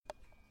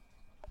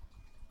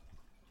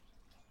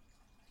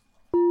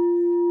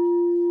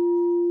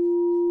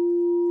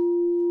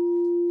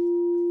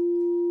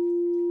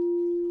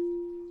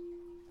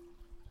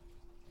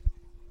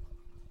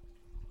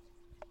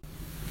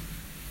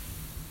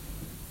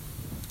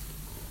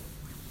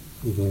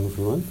Evening,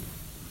 everyone.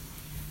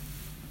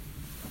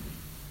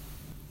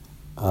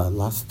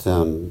 Last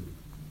Sunday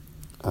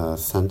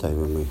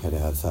when we had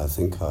our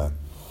Zazenkai,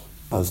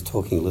 I was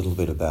talking a little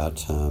bit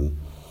about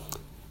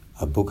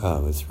a book I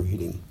was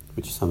reading,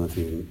 which some of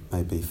you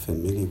may be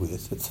familiar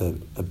with. It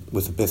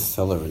was a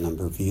bestseller a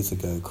number of years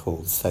ago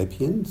called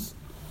 *Sapiens*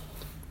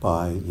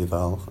 by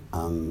Yuval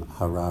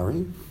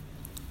Harari.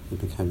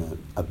 It became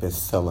a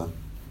bestseller.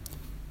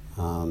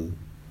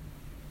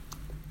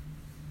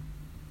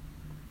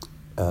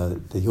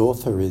 The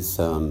author is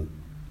an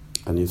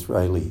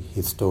Israeli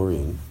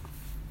historian,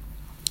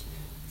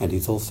 and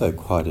he's also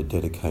quite a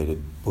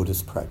dedicated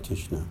Buddhist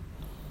practitioner.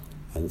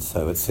 And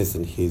so it says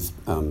in his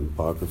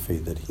biography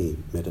that he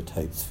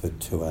meditates for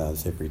 2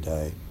 hours every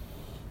day,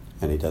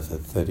 and he does a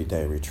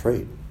 30-day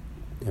retreat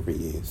every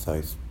year, so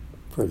he's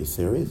pretty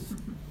serious.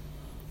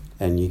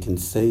 And you can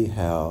see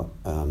how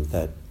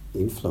that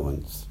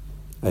influence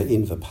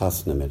in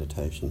Vipassana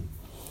meditation,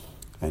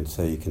 and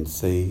so you can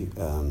see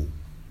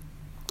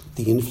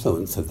the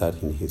influence of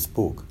that in his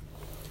book.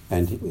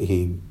 And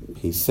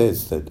he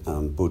says that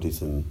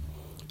Buddhism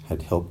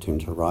had helped him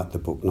to write the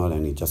book, not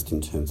only just in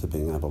terms of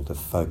being able to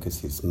focus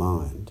his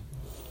mind,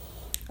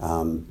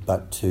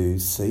 but to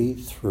see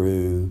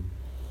through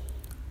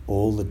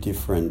all the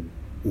different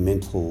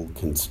mental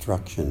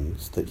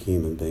constructions that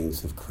human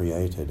beings have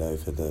created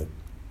over the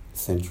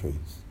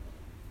centuries,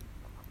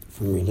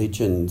 from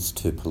religions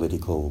to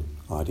political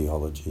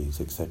ideologies,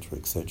 etc.,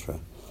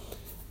 etc.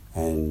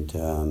 And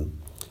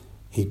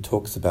he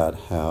talks about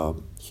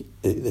how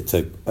it's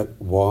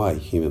why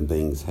human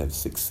beings have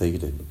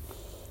succeeded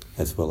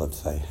as well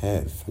as they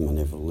have from an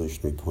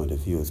evolutionary point of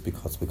view is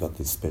because we've got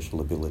this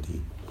special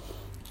ability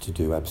to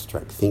do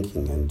abstract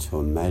thinking and to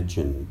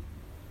imagine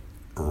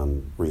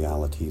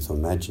realities, or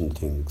imagine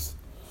things.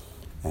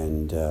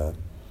 And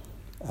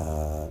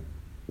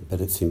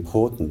but it's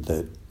important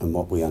that, and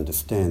what we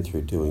understand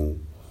through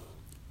doing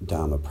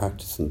Dharma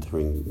practice and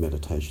through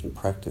meditation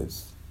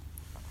practice,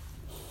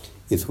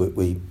 is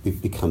we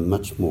become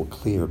much more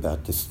clear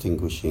about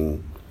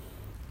distinguishing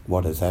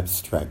what is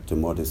abstract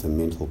and what is a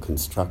mental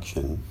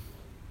construction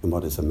and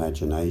what is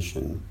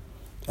imagination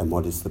and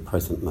what is the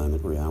present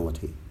moment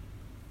reality.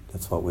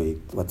 That's what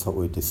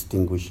we're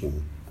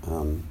distinguishing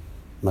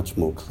much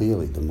more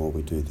clearly the more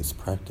we do this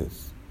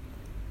practice.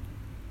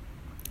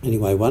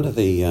 Anyway, one of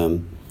the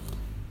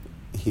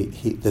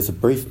there's a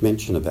brief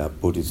mention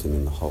about Buddhism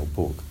in the whole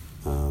book,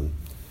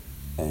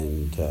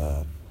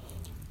 and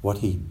what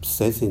he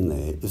says in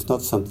there is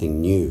not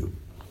something new,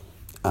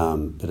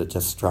 but it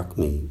just struck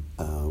me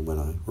when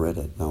I read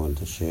it, and I wanted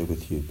to share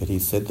with you. But he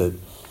said that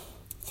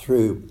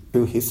through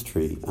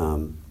history,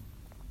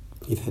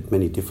 you've had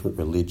many different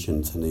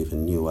religions and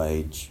even New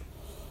Age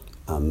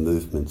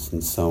movements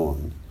and so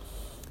on,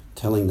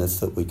 telling us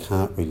that we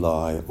can't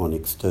rely on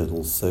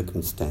external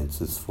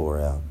circumstances for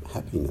our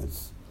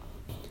happiness.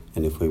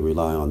 And if we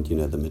rely on,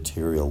 the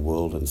material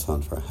world and so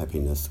on for our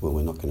happiness, well,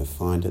 we're not going to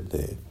find it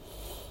there.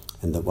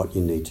 And that what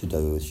you need to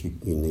do is you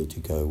need to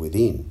go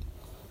within,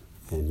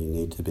 and you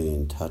need to be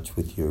in touch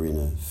with your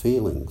inner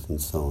feelings and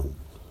so on.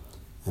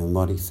 And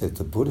what he said,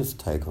 the Buddhist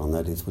take on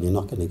that is, well, you're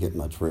not going to get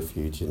much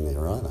refuge in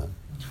there either.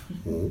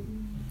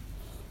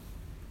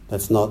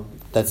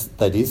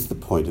 That is the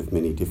point of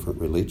many different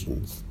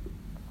religions,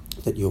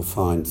 that you'll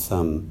find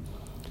some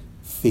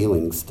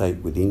feeling state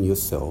within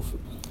yourself,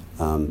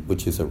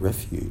 which is a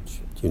refuge,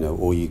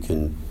 or you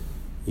can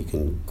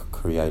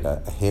create a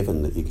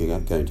heaven that you're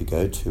going to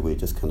go to where you're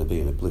just going to be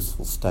in a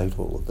blissful state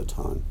all of the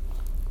time,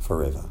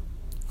 forever,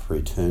 for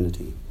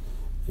eternity.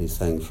 And he's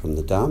saying from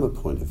the Dharma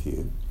point of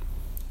view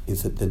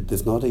is that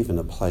there's not even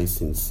a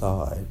place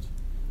inside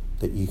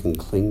that you can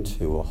cling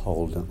to or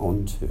hold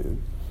on to,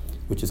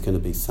 which is going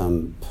to be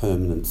some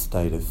permanent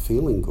state of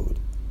feeling good.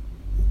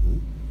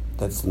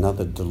 That's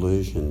another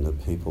delusion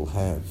that people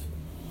have.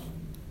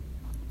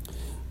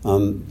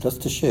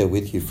 Just to share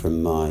with you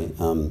from my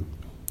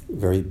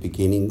very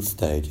beginning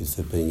stages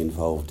of being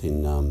involved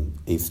in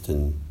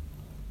Eastern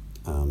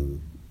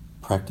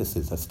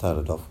practices. I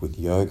started off with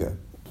yoga,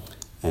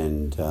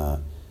 and I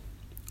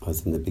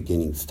was in the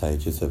beginning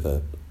stages of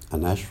an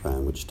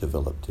ashram which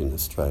developed in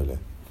Australia.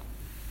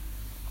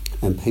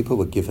 And people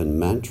were given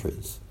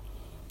mantras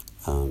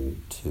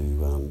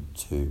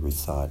to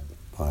recite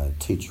by a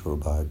teacher or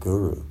by a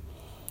guru.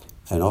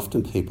 And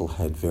often people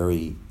had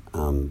very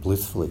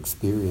blissful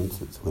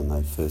experiences when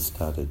they first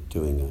started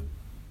doing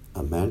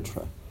a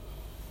mantra.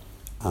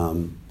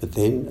 But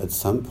then at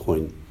some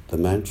point the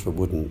mantra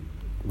wouldn't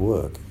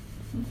work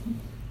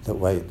the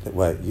way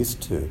it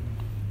used to.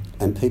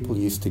 And people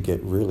used to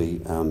get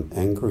really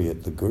angry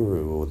at the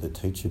guru or the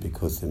teacher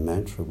because the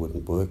mantra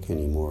wouldn't work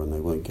anymore and they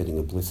weren't getting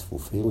a blissful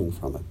feeling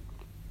from it.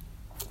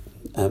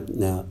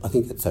 Now, I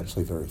think it's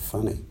actually very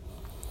funny.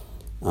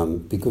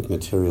 Be good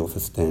material for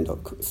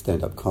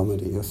stand-up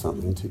comedy or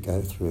something to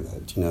go through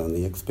that, and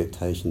the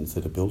expectations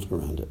that are built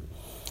around it.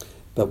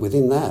 But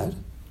within that,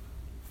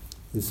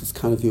 there's this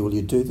kind of view, well,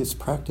 you do this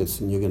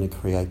practice and you're going to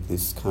create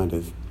this kind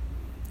of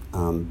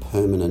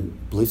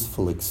permanent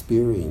blissful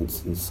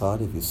experience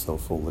inside of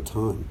yourself all the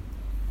time.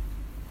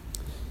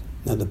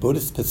 Now the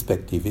Buddhist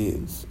perspective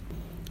is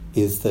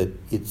that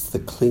it's the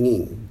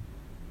clinging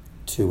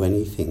to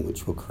anything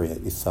which will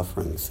create your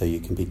suffering. So you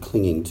can be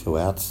clinging to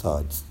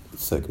outside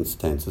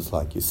circumstances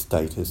like your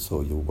status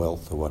or your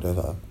wealth or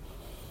whatever,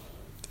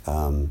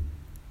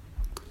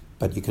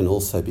 but you can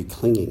also be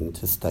clinging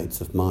to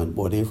states of mind.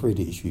 Whatever it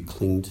is you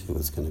cling to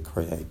is going to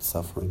create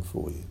suffering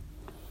for you.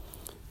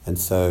 And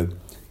so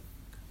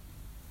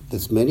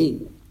there's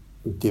many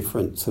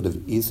different sort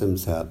of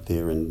isms out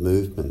there and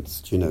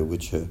movements,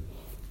 which are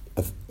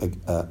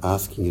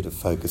asking you to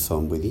focus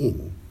on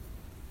within.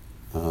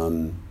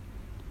 And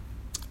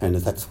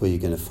that's where you're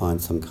going to find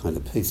some kind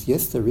of peace.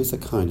 Yes, there is a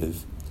kind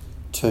of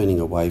turning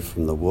away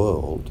from the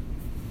world.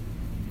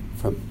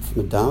 From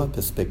a Dharma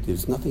perspective,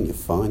 there's nothing you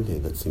find there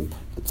that's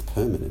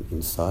permanent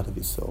inside of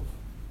yourself.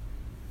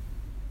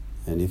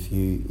 And if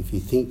you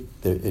think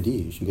that it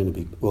is, you're going to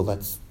be, well,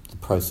 that's the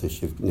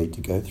process you need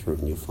to go through,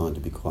 and you'll find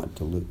to be quite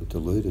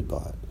deluded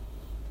by it,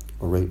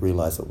 or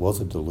realise it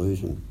was a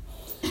delusion.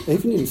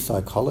 Even in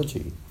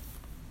psychology,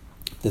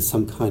 there's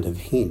some kind of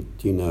hint,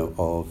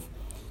 of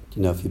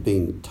if you've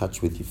been in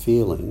touch with your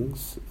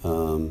feelings,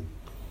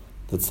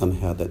 that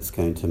somehow that's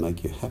going to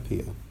make you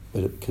happier.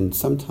 But it can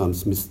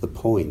sometimes miss the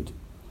point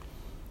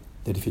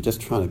that if you're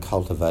just trying to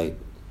cultivate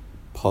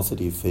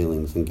positive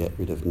feelings and get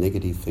rid of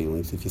negative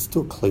feelings, if you're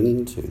still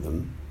clinging to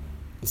them,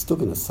 you're still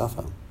going to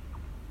suffer.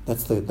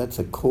 That's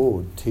a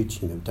core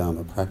teaching of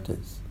Dharma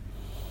practice.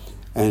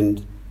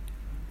 And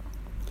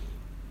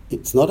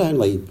it's not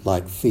only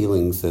like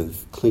feelings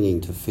of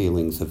clinging to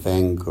feelings of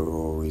anger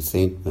or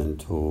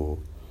resentment or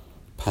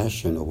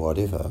passion or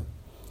whatever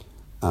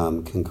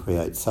can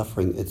create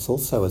suffering. It's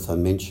also, as I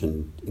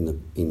mentioned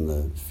in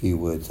the few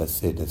words I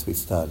said as we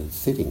started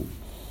sitting,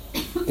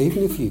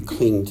 even if you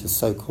cling to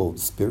so-called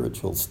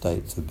spiritual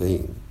states of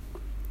being,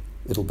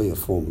 it'll be a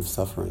form of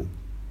suffering.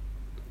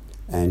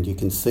 And you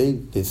can see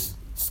this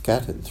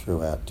scattered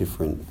throughout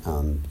different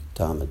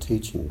Dharma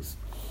teachings.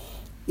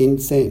 In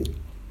Zen,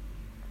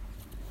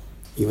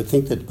 you would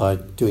think that by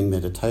doing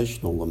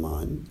meditation all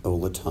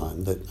the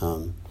time,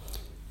 that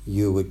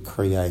you would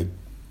create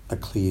a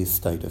clear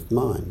state of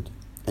mind.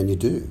 And you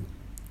do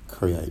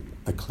create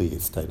a clear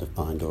state of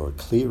mind, or a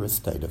clearer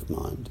state of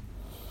mind.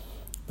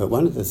 But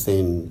one of the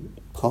Zen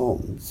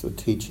poems or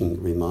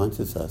teaching reminds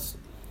us,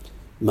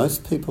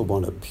 most people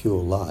want a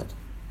pure white.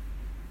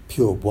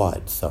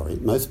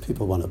 Most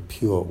people want a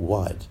pure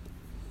white,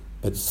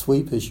 but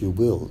sweep as you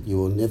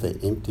will never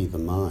empty the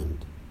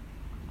mind.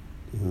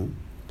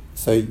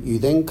 So you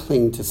then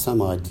cling to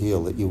some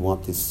ideal that you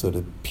want this sort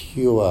of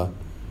pure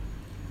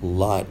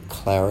light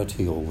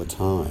clarity all the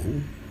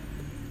time,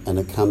 and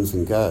it comes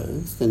and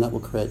goes, then that will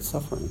create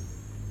suffering.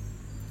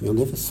 You'll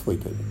never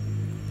sweep it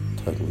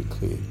totally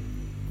clear.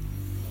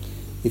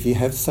 If you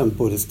have some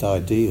Buddhist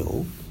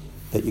ideal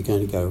that you're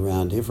going to go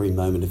around every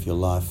moment of your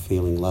life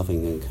feeling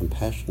loving and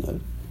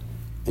compassionate,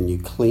 and you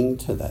cling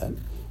to that,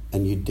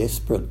 and you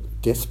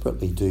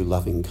desperately do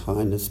loving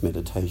kindness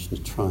meditation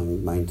to try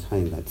and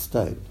maintain that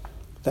state,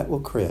 that will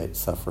create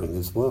suffering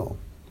as well.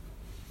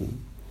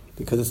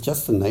 Because it's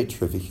just the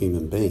nature of a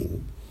human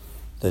being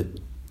that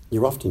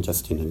you're often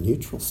just in a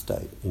neutral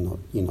state. You're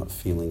not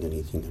feeling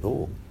anything at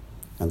all.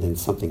 And then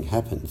something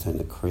happens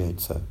and it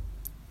creates a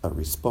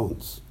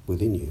response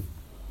within you.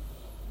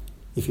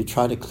 If you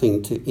try to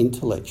cling to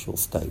intellectual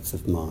states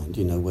of mind,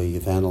 where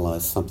you've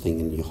analysed something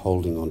and you're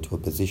holding on to a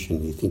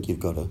position, you think you've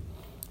got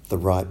the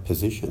right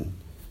position,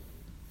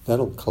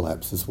 that'll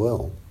collapse as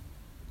well.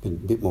 A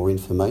bit more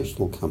information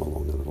will come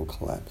along and it'll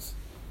collapse.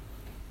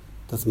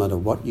 Doesn't matter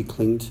what you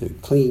cling to.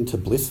 Clinging to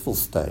blissful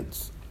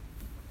states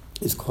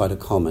is quite a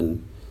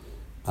common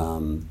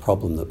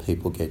problem that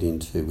people get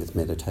into with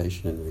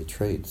meditation and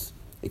retreats,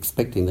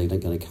 expecting they're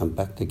going to come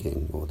back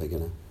again, or they're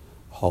going to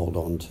hold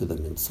on to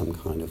them in some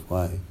kind of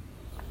way.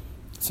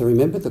 So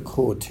remember, the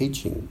core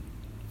teaching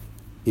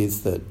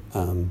is that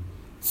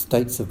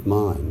states of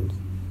mind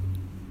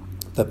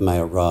that may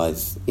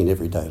arise in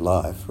everyday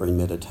life or in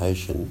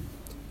meditation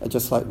are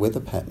just like weather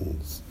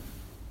patterns.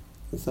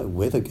 There's no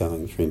weather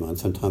going through mind.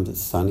 Sometimes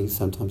it's sunny,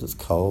 sometimes it's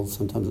cold,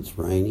 sometimes it's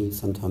rainy,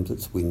 sometimes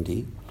it's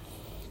windy.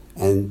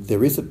 And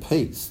there is a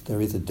peace,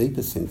 there is a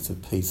deeper sense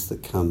of peace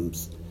that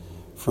comes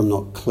from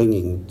not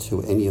clinging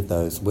to any of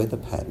those weather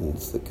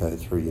patterns that go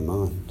through your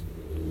mind.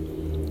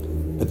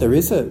 But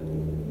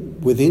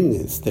within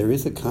this, there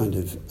is a kind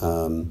of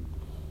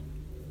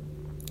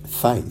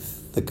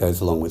faith that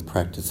goes along with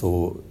practice,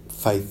 or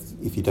faith,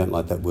 if you don't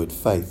like that word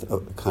faith, a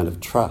kind of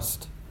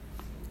trust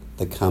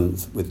that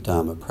comes with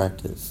Dharma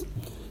practice.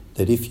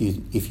 That if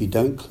you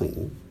don't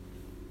cling,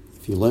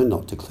 if you learn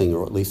not to cling,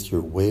 or at least you're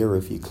aware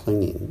of your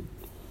clinging,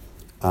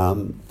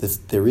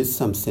 there is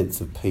some sense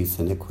of peace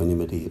and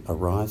equanimity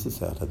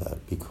arises out of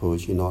that,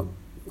 because you're not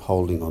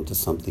holding on to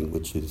something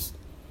which is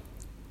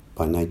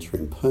by nature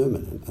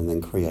impermanent and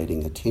then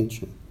creating a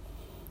tension.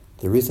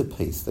 There is a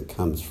peace that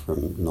comes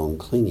from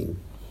non-clinging.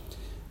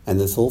 And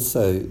there's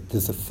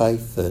a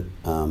faith that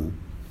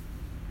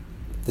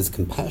there's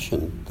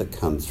compassion that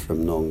comes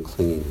from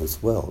non-clinging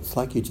as well. It's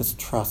like you just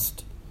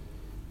trust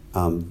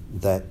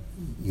that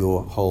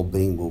your whole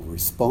being will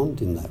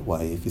respond in that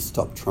way if you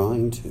stop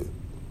trying to.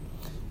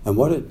 And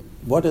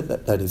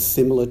that is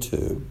similar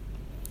to,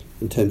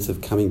 in terms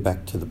of coming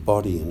back to the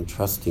body and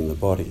trusting the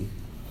body,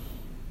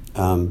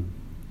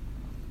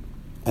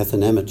 as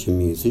an amateur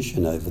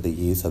musician over the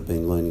years I've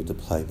been learning to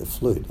play the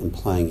flute and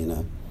playing in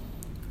a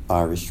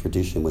Irish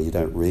tradition where you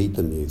don't read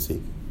the music,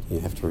 you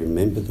have to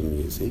remember the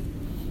music,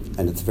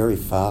 and it's very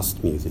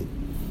fast music.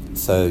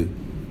 So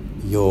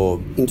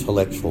your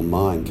intellectual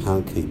mind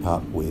can't keep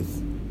up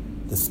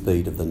with the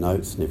speed of the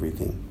notes and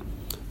everything.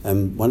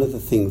 And one of the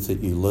things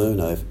that you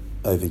learn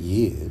over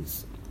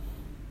years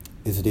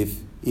is that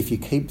if you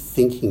keep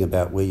thinking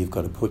about where you've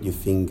got to put your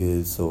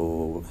fingers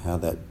or how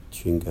that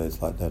tune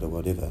goes like that or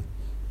whatever,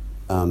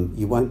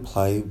 you won't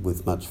play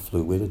with much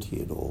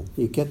fluidity at all.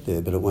 You get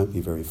there, but it won't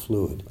be very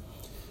fluid.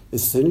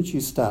 As soon as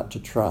you start to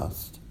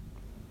trust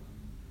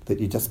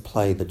that you just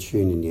play the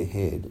tune in your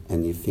head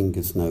and your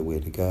fingers know where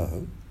to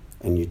go,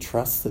 and you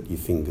trust that your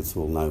fingers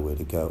will know where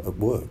to go, it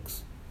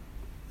works.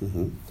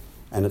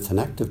 And it's an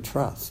act of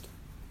trust.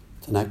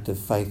 It's an act of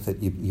faith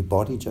that your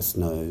body just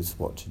knows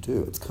what to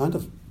do. It's kind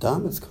of,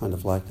 Dharma's kind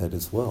of like that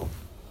as well.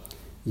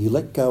 You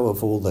let go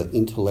of all the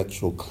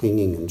intellectual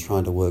clinging and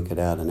trying to work it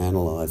out and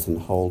analyse and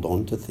hold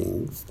on to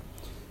things.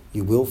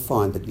 You will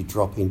find that you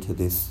drop into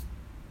this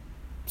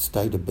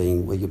state of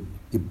being where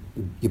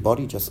your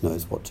body just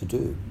knows what to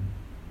do,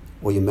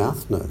 or your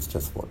mouth knows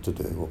just what to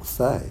do or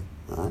say,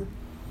 right?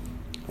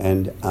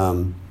 And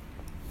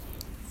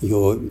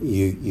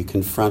you're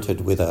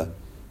confronted with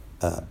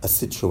a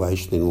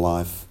situation in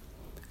life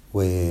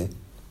where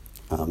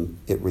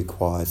it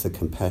requires a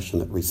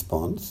compassionate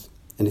response,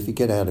 and if you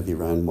get out of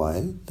your own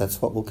way,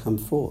 that's what will come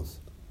forth.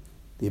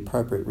 The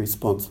appropriate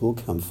response will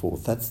come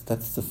forth. That's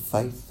the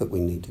faith that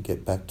we need to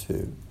get back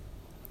to.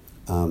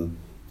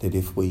 That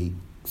if we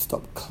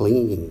stop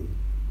clinging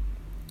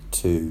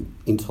to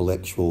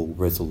intellectual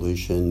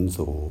resolutions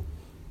or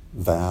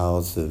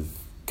vows of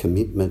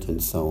commitment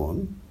and so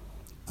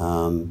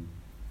on,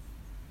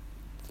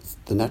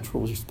 the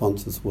natural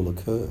responses will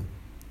occur.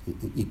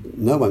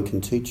 No one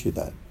can teach you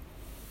that.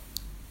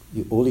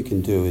 All you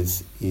can do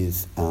is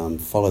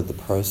follow the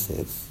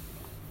process,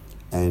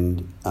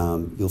 and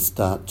you'll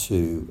start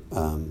to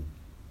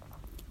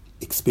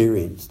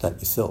experience that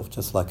yourself,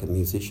 just like a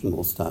musician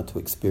will start to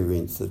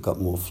experience they've got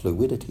more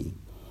fluidity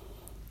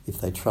if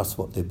they trust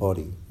what their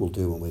body will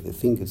do and where their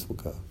fingers will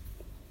go.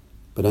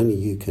 But only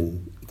you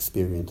can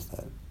experience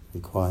that. It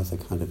requires a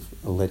kind of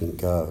a letting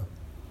go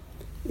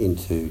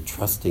into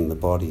trusting the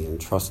body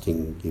and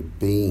trusting your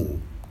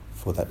being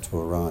for that to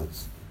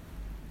arise.